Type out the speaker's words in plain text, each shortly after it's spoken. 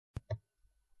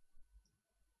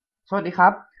สวัสดีครั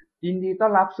บยินดีต้อ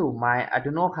นรับสู่ My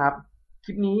Arduino ครับค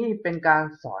ลิปนี้เป็นการ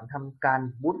สอนทำการ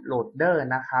Bootloader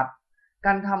นะครับก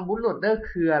ารทำ Bootloader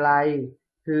คืออะไร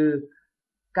คือ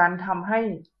การทำให้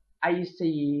IC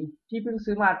ที่เพิ่ง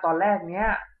ซื้อมาตอนแรกเนี้ย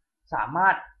สามา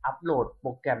รถอัปโหลดโป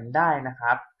รแกรมได้นะค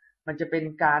รับมันจะเป็น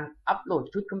การอัปโหลด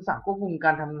ชุดคำสั่งควบคุมก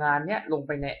ารทำงานเนี้ยลงไ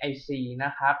ปใน IC น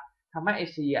ะครับทำให้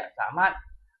IC สามารถ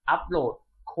อัปโหลด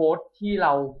โค้ดที่เร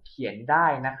าเขียนได้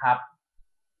นะครับ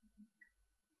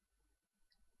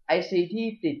IC ที่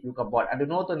ติดอยู่กับบอร์ด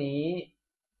Arduino ตัวนี้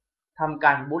ทำก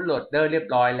าร Bootloader เรียบ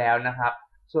ร้อยแล้วนะครับ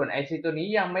ส่วน IC ตัวนี้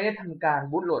ยังไม่ได้ทำการ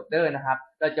Bootloader นะครับ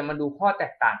เราจะมาดูข้อแต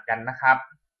กต่างกันนะครับ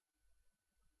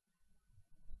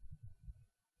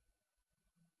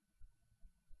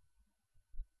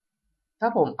ถ้า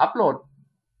ผมอัปโหลด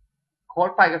โค้ด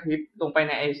ไฟกระพริบลงไปใ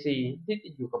น IC ที่ติ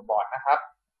ดอยู่กับบอร์ดนะครับ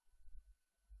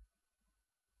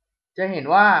จะเห็น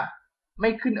ว่าไม่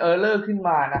ขึ้น Error ขึ้น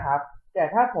มานะครับแต่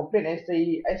ถ้าผมเปลี่ยน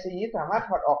IC นี้สามารถถ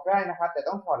อดออกได้นะครับแต่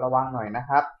ต้องถอดระวังหน่อยนะ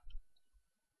ครับ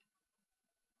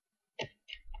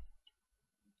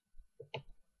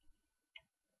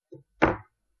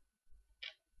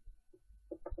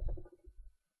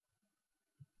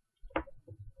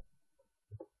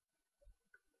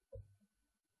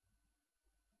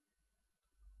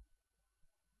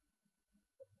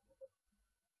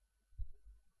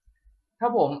ถ้า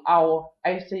ผมเอา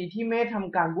IC ที่ไม่ท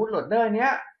ำการ Bootloader เนี้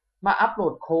ยมาอัปโหล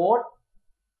ดโค้ด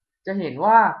จะเห็น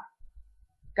ว่า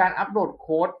การอัปโหลดโ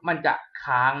ค้ดมันจะ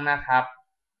ค้างนะครับ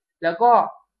แล้วก็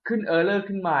ขึ้น Error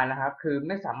ขึ้นมานะครับคือไ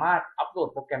ม่สามารถอัปโหลด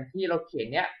โปรแกรมที่เราเขียน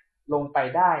เนี้ยลงไป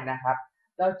ได้นะครับ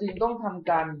เราจึงต้องทำ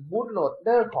การ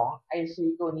Bootloader ของ IC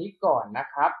ตัวนี้ก่อนนะ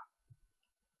ครับ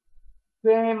เ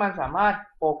พื่อให้มันสามารถ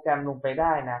โปรแกรมลงไปไ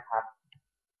ด้นะครับ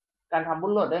การทำ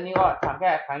Bootloader นี้ก็ทำแ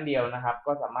ค่ครั้งเดียวนะครับ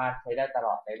ก็สามารถใช้ได้ตล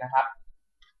อดเลยนะครับ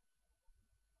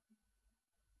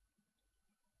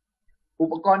อุ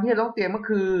ปกรณ์ที่เราต้องเตรียมก็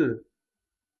คือ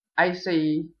IC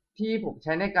ที่ผมใ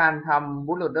ช้ในการทำ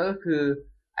Bootloader คือ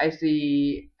IC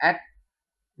Ad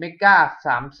Mega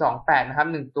 328นะครับ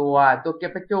1ตัวเก็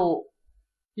บประจุ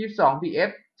22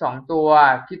 PF 2ตัว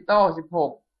Crystal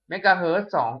 16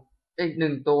 MHz อีก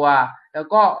1ตัวแล้ว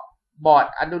ก็บอร์ด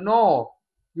Arduino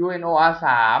UNO R3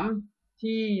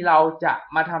 ที่เราจะ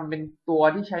มาทำเป็นตัว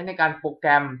ที่ใช้ในการโปรแกร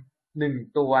ม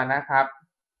1ตัวนะครับ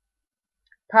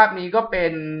ภาพนี้ก็เป็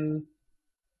น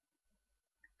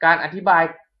การอธิบาย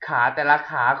ขาแต่ละ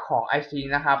ขาของ IC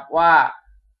นะครับว่า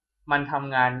มันท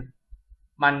ำงาน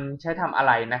มันใช้ทำอะไ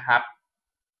รนะครับ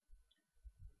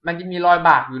มันจะมีรอยบ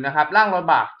ากอยู่นะครับล่างรอย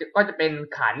บากก็จะเป็น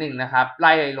ขา1นะครับไ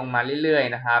ล่ลงมาเรื่อย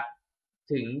ๆนะครับ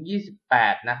ถึง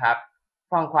28นะครับ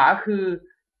ฝั่งขวาคือ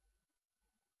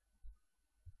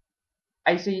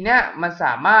IC เนี่ยมันส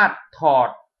ามารถถอด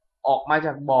ออกมาจ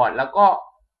ากบอร์ดแล้วก็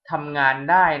ทำงาน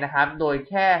ได้นะครับโดย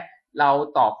แค่เรา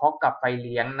ต่อค็อกกับไฟเ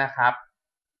ลี้ยงนะครับ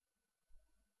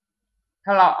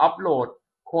ถ้าเราอัปโหลด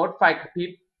โค้ดไฟกระพริ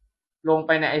บลงไ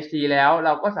ปใน IC แล้วเร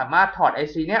าก็สามารถถอด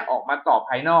IC เนี่ยออกมาต่อภ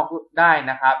ายนอกได้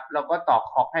นะครับแล้วก็ต่อ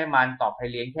ค็อกให้มันต่อไฟ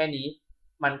เลี้ยงแค่นี้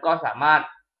มันก็สามารถ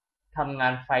ทำงา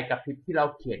นไฟกระพริบที่เรา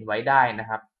เขียนไว้ได้นะ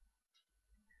ครับ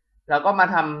เราก็มา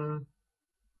ท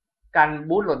ำการ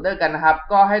Bootloader กันนะครับ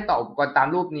ก็ให้ต่ออุปกรณ์ตาม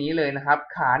รูปนี้เลยนะครับ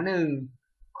ขา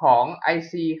1ของ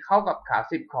IC เข้ากับขา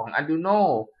10ของ Arduino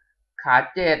ขา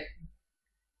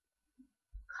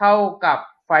7เข้ากับ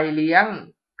ไฟเลี้ยง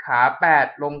ขา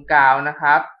8ลงกาวนะค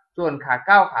รับส่วนขา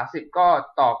9ขา10ก็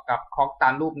ต่อกับค็อกตา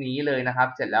มรูปนี้เลยนะครับ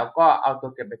เสร็จแล้วก็เอาตั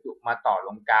วเก็บประจุมาต่อล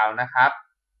งกาวนะครับ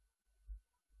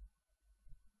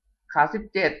ขา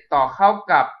17ต่อเข้า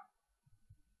กับ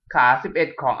ขา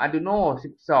11ของ Arduino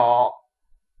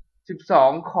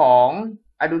 12ของ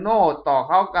Arduino ต่อ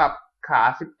เข้ากับขา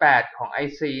18ของ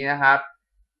IC นะครับ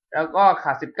แล้วก็ข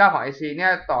า19ของ IC เนี่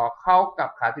ยต่อเข้ากับ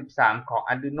ขา13ของ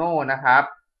Arduino นะครับ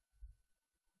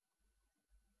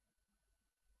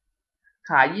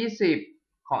ขา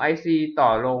20ของ IC ต่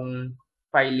อลง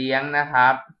ไฟเลี้ยงนะครั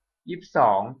บ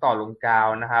22ต่อลงกาว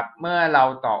นะครับเมื่อเรา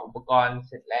ต่ออุปกรณ์เ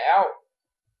สร็จแล้ว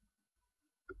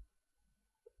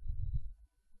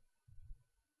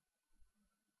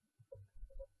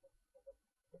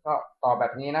ก็ต่อแบ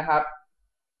บนี้นะครับ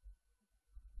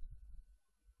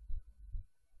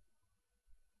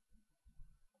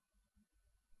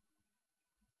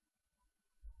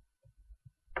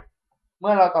เ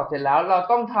มื่อเราต่อเสร็จแล้วเรา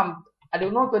ต้องทำ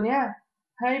Arduino ตัวนี้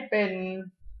ให้เป็น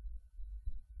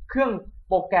เครื่อง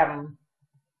โปรแกรม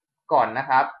ก่อนนะ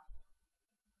ครับ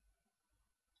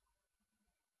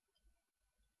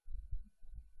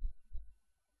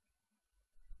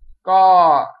ก็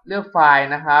เลือกไฟล์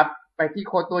นะครับไปที่โ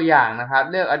ค้ดตัวอย่างนะครับ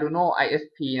เลือก Arduino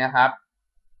ISP นะครับ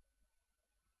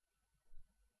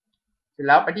เสร็จแ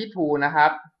ล้วไปที่ Tool นะครั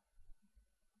บ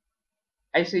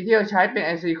IC ที่เราใช้เป็น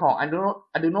IC ของ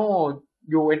Arduino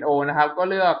UNO นะครับก็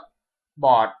เลือกบ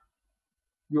อร์ด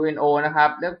UNO นะครับ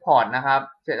เลือกพอร์ตนะครับ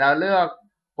เสร็จแล้วเลือก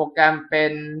โปรแกรมเป็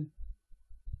น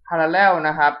Parallel น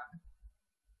ะครับ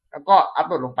แล้วก็อัปโ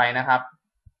หลดลงไปนะครับ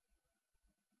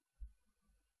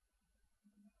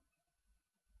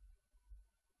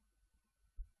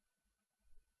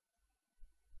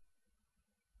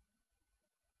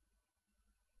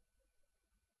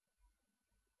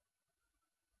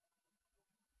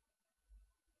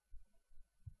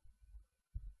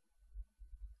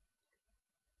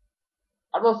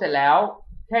อัปโหลดเสร็จแล้ว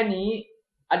แค่นี้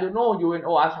Arduino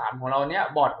UNO R3 ของเราเนี่ย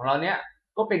บอร์ดของเราเนี่ย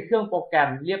ก็เป็นเครื่องโปรแกรม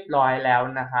เรียบร้อยแล้ว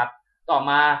นะครับต่อ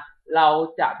มาเรา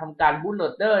จะทำการ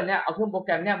Bootloader เนี่ยเอาเครื่องโปรแก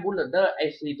รมเนี่ย Bootloader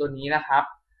IC ตัวนี้นะครับ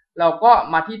เราก็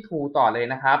มาที่ Tool ต่อเลย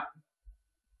นะครับ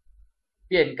เ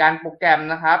ปลี่ยนการโปรแกรม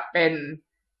นะครับเป็น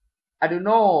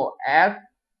Arduino as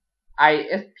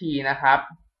ISP นะครับ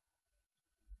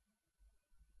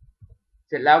เ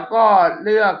สร็จแล้วก็เ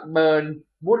ลือก Burn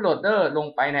Bootloader ลง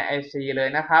ไปใน IC เลย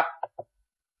นะครับ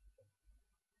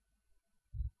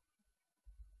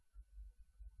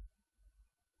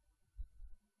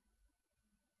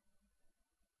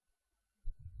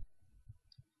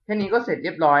แค่นี้ก็เสร็จเรี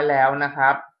ยบร้อยแล้วนะค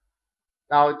รับ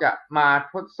เราจะมา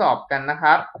ทดสอบกันนะค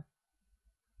รับ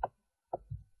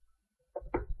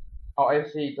เอา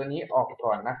IC ตัวนี้ออก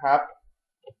ก่อนนะครับ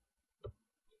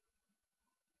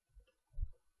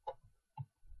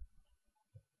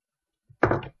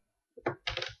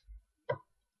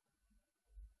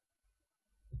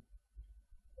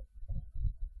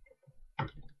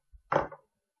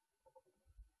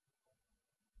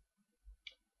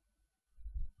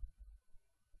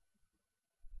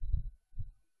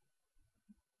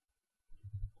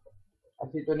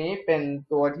IC ตัวนี้เป็น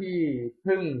ตัวที่เ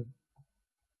พิ่ง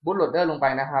Bootloader ลงไป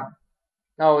นะครับ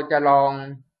เราจะลอง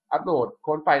อัปโหลดโ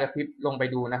ค้ดไฟล์กระพริบลงไป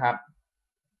ดูนะครับ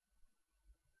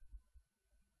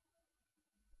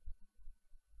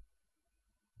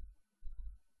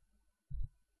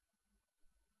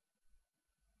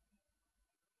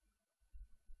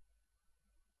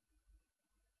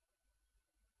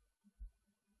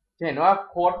จะเห็นว่า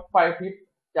โค้ดไฟล์กระพริบ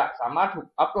จะสามารถถูก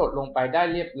อัปโหลดลงไปได้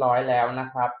เรียบร้อยแล้วนะ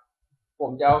ครับผ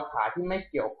มจะเอาขาที่ไม่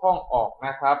เกี่ยวข้องออกน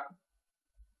ะครับ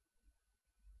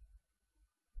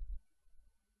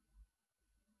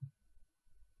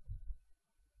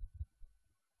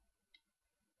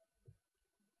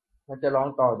เราจะลอง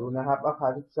ต่อดูนะครับว่าขา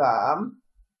13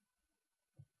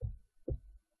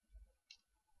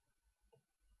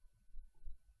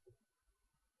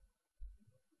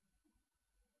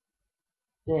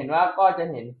จะเห็นว่าก็จะ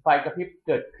เห็นไฟกระพริบเ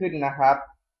กิดขึ้นนะครับ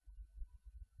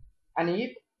อันนี้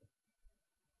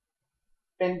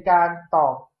เป็นการต่อ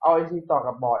เอา IC ต่อ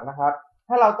กับบอร์ดนะครับ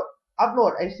ถ้าเราอัปโหล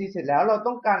ด IC เสร็จแล้วเรา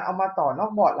ต้องการเอามาต่อนอ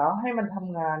กบอร์ดแล้วให้มันท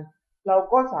ำงานเรา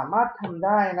ก็สามารถทำไ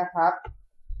ด้นะครับ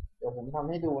เดี๋ยวผมทำ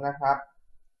ให้ดูนะครับ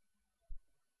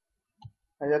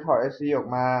เราจะถอด IC ออก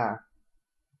มา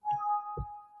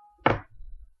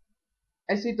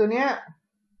IC ตัวเนี้ย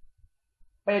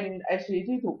เป็น IC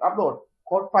ที่ถูกอัปโหลดโ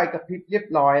ค้ดไฟล์กระพริบเรียบ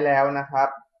ร้อยแล้วนะครับ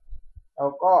เรา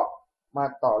ก็มา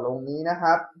ต่อลงนี้นะค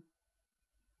รับ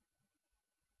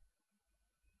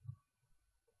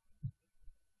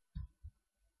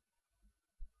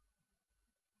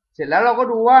เสร็จแล้วเราก็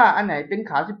ดูว่าอันไหนเป็น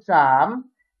ขา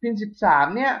13พิน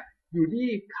13เนี่ยอยู่ที่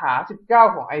ขา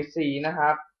19ของ IC นะค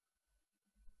รับ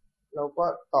เราก็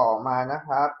ต่อมานะค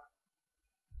รับ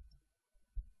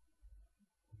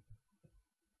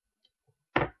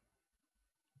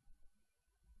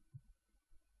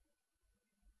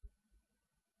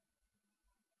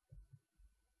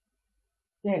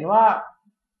จะเห็นว่า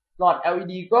หลอด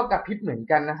LED ก็กระพริบเหมือน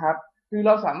กันนะครับคือเ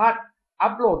ราสามารถอั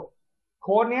ปโหลดโ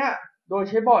ค้ดเนี้ยโดย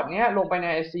ใช้บอร์ดเนี้ยลงไปใน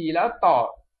IC แล้วต่อ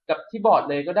กับที่บอร์ด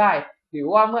เลยก็ได้หรือ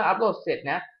ว่าเมื่ออัปโหลดเสร็จ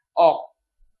นะ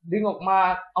ดึงออกมา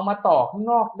เอามาต่อข้าง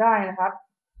นอกได้นะครับ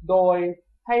โดย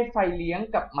ให้ไฟเลี้ยง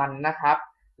กับมันนะครับ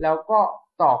แล้วก็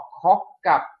ต่อคอก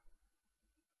กับ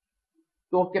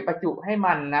ตัวเก็บประจุให้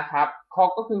มันนะครับคอก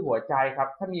ก็คือหัวใจครับ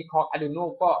ถ้ามีคอก Arduino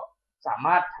ก็สาม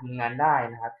ารถทำงานได้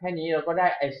นะครับแค่นี้เราก็ได้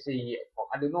IC ของ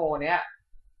Arduino เนี้ย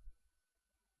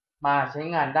มาใช้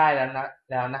งานได้แ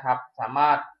ล้วนะครับสาม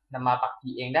ารถนำมาปักคี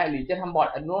ย์เองได้หรือจะทำบอร์ด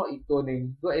Arduino อีกตัวหนึ่ง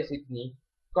ด้วย IC นี้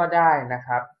ก็ได้นะค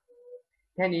รับ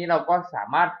แค่นี้เราก็สา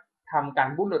มารถทำการ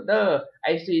Bootloader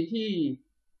IC ที่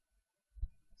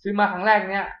ซื้อมาครั้งแรก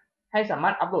เนี้ยให้สามา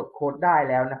รถอัปโหลดโค้ดได้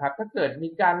แล้วนะครับถ้าเกิดมี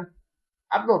การ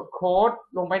อัปโหลดโค้ด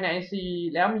ลงไปใน IC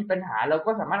แล้วมีปัญหาเรา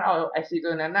ก็สามารถเอา IC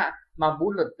ตัวนั้นนะมา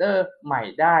Bootloader ใหม่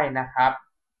ได้นะครับ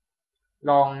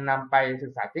ลองนำไปศึ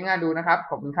กษาใช้งานดูนะครับ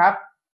ขอบคุณครับ